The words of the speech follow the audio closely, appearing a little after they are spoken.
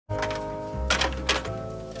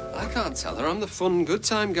can't tell her. I'm the fun, good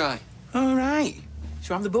time guy. All right.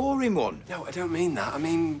 So I'm the boring one. No, I don't mean that. I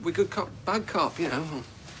mean, we're good cop, bad cop, you know.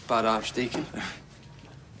 Bad archdeacon.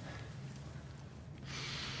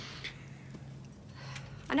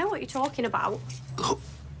 I know what you're talking about. Look,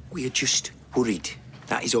 we are just worried.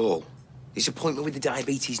 That is all. This appointment with the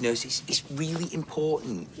diabetes nurse is really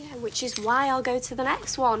important. Yeah, which is why I'll go to the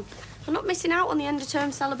next one. I'm not missing out on the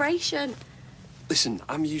end-of-term celebration. Listen,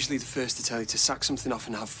 I'm usually the first to tell you to sack something off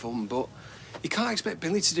and have fun, but you can't expect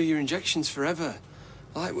Billy to do your injections forever.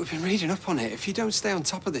 Like, we've been reading up on it. If you don't stay on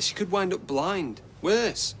top of this, you could wind up blind.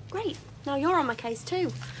 Worse. Great. Now you're on my case,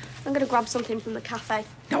 too. I'm going to grab something from the cafe.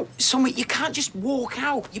 No, Summit, you can't just walk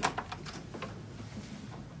out. You...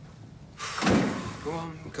 Go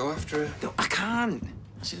on, go after her. No, I can't.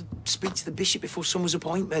 I should speak to the bishop before Summer's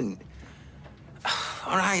appointment.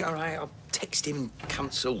 All right, I'll text him and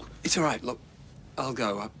cancel. It's all right, look, I'll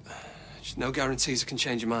go. There's no guarantees I can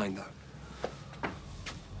change your mind, though.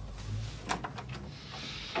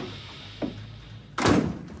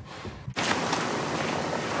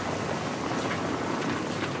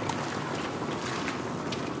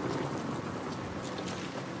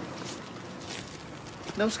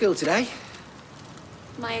 No school today.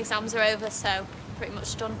 My exams are over, so pretty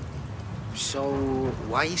much done. So,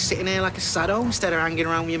 why are you sitting here like a sado instead of hanging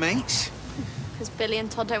around with your mates? Because Billy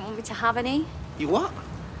and Todd don't want me to have any. You what?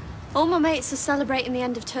 All my mates are celebrating the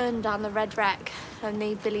end of term down the Red Wreck.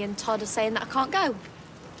 Only Billy and Todd are saying that I can't go.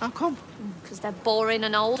 How come? Because they're boring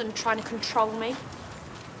and old and trying to control me.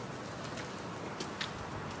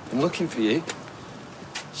 I'm looking for you.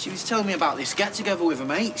 She was telling me about this get-together with her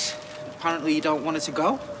mates. Apparently you don't want her to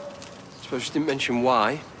go. Suppose you didn't mention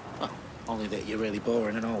why. Well, only that you're really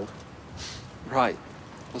boring and old. Right.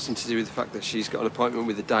 Nothing to do with the fact that she's got an appointment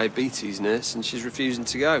with a diabetes nurse and she's refusing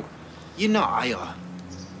to go. You're not, are you? I'm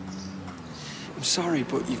sorry,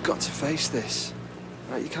 but you've got to face this.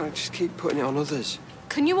 Right, you can't just keep putting it on others.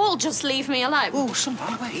 Can you all just leave me alone? Oh,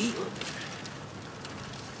 somehow, wait.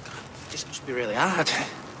 This must be really hard.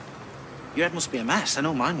 Your head must be a mess. I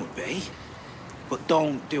know mine would be. But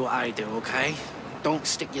don't do what I do, OK? Don't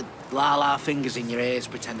stick your la-la fingers in your ears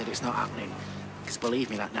pretending it's not happening. Because believe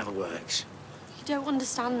me, that never works. You don't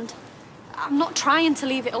understand. I'm not trying to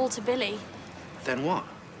leave it all to Billy. Then what?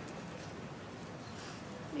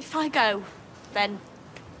 If I go, then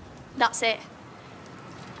that's it.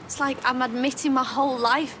 It's like I'm admitting my whole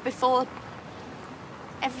life before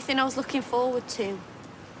everything I was looking forward to.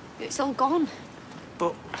 It's all gone.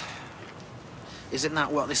 But isn't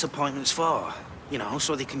that what this appointment's for? You know,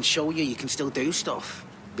 so they can show you can still do stuff.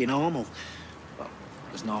 Be normal. Well,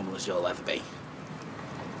 as normal as you'll ever be.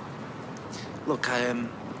 Look, I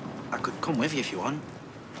could come with you if you want.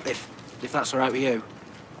 If that's all right with you.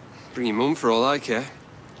 Bring your mum for all I care.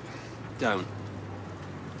 Don't.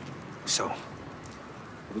 So,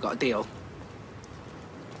 have we got a deal?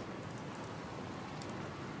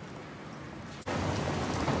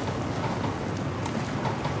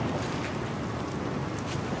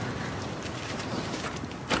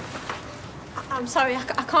 I'm sorry, I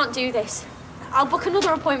can't do this. I'll book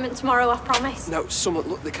another appointment tomorrow, I promise. No, Summer,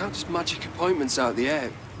 look, they can't just magic appointments out of the air.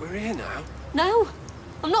 We're here now. No,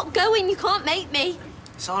 I'm not going. You can't make me.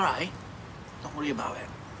 It's all right. Don't worry about it.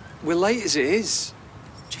 We're late as it is.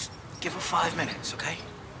 Just give her 5 minutes, OK?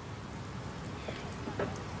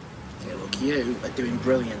 Yeah, look, you are doing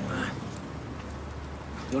brilliant there.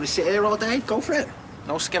 You want to sit here all day? Go for it.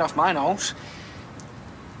 No skin off my nose.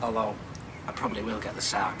 Although, I probably will get the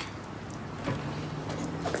sack.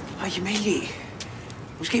 Oh, you made it.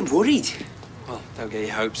 I was getting worried. Well, don't get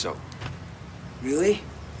your hopes up. Really?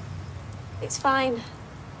 It's fine.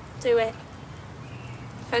 Do it.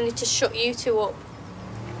 If only to shut you two up.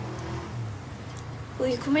 Will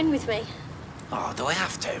you come in with me? Oh, do I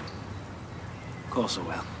have to? Of course I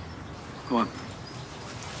will. Go on.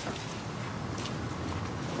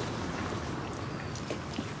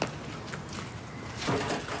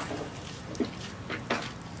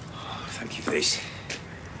 Oh, thank you for this.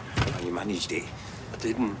 Oh, you managed it. I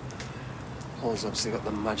didn't. Paul's obviously got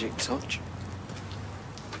the magic touch.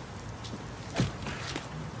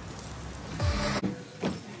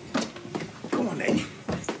 Come on, then.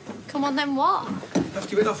 Come on, then what?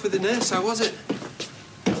 After you went off with the nurse, how was it?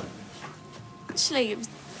 Actually, it was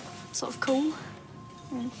sort of cool.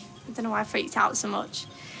 Yeah, I don't know why I freaked out so much.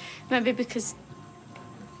 Maybe because...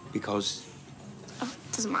 Because? Oh,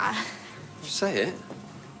 it doesn't matter. Say it.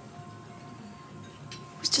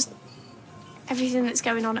 It's just everything that's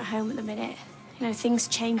going on at home at the minute. You know, things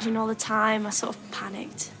changing all the time. I sort of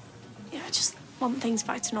panicked. You know, I just want things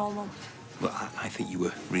back to normal. Well, I think you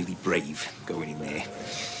were really brave going in there.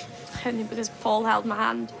 Only because Paul held my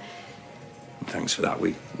hand. Thanks for that.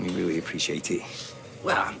 We really appreciate it.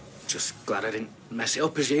 Well, I'm just glad I didn't mess it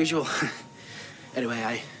up as usual. Anyway,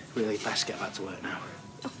 I really best get back to work now.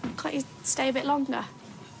 Oh, can't you stay a bit longer?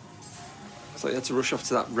 I thought you had to rush off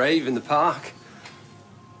to that rave in the park.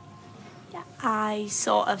 Yeah, I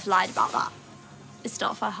sort of lied about that. It's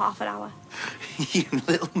not for half an hour. You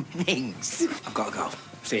little minx. I've got to go.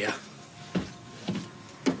 See ya.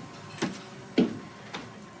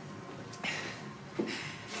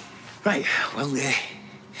 Right, well,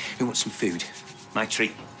 who wants some food? My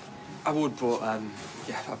treat. I would, but,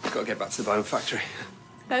 yeah, I've got to get back to the bone factory.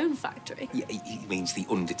 Bone factory? Yeah, he means the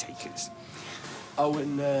Undertakers. Oh,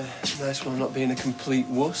 and nice one not being a complete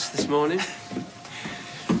wuss this morning.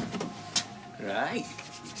 Right,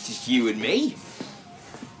 it's just you and me.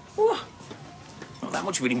 Whoa. Not that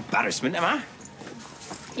much of an embarrassment, am I?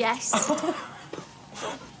 Yes.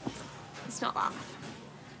 It's not that.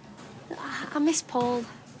 I miss Paul.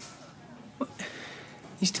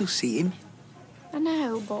 You still see him? I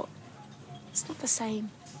know, but it's not the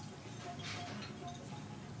same.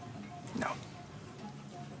 No.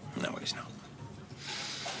 No, it's not.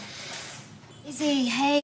 Izzy, hey.